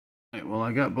Alright, well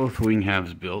I got both wing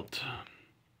halves built.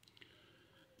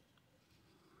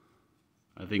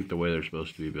 I think the way they're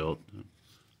supposed to be built.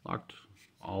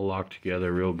 All locked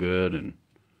together real good, and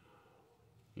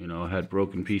you know, I had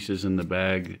broken pieces in the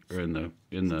bag, or in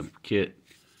the kit,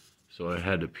 so I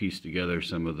had to piece together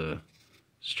some of the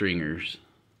stringers.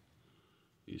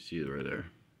 You see it right there.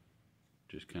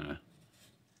 Just kind of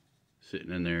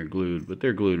sitting in there glued, but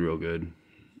they're glued real good.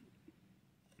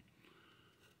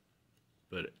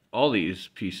 But all these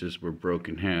pieces were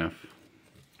broken in half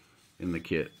in the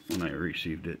kit when I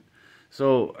received it.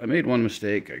 So I made one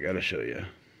mistake I gotta show you.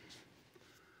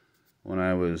 When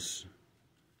I was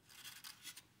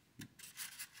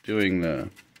doing the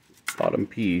bottom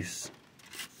piece,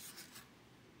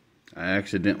 I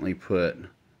accidentally put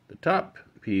the top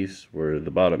piece where the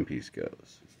bottom piece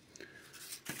goes.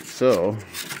 So,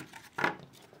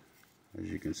 as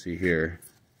you can see here,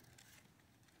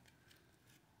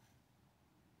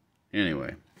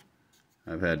 anyway,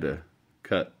 I've had to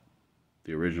cut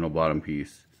the original bottom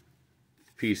piece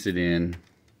it in,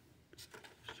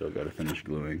 still got to finish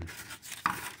gluing,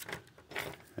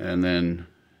 and then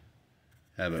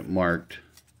have it marked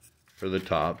for the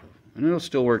top, and it'll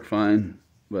still work fine.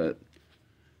 But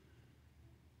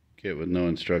kit with no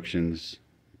instructions,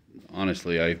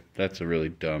 honestly, that's a really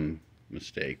dumb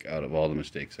mistake out of all the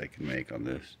mistakes I can make on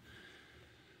this.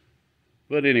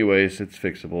 But anyways, it's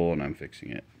fixable and I'm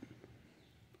fixing it.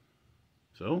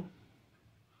 So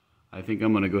I think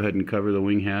I'm going to go ahead and cover the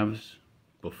wing halves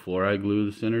before I glue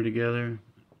the center together.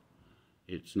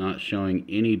 It's not showing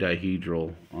any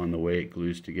dihedral on the way it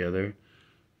glues together,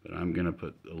 but I'm going to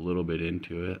put a little bit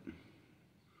into it.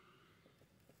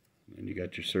 And you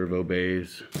got your servo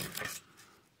bays,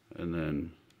 and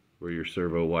then where your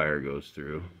servo wire goes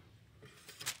through.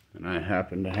 And I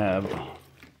happen to have a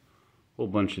whole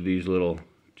bunch of these little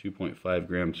 2.5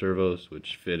 gram servos,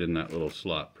 which fit in that little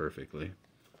slot perfectly.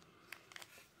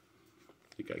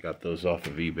 I think I got those off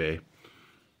of eBay.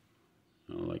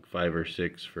 Like 5 or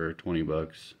 6 for 20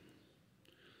 bucks.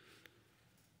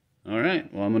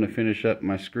 Alright, well I'm going to finish up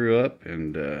my screw up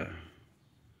and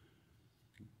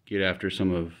get after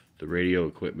some of the radio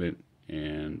equipment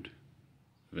and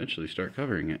eventually start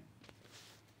covering it.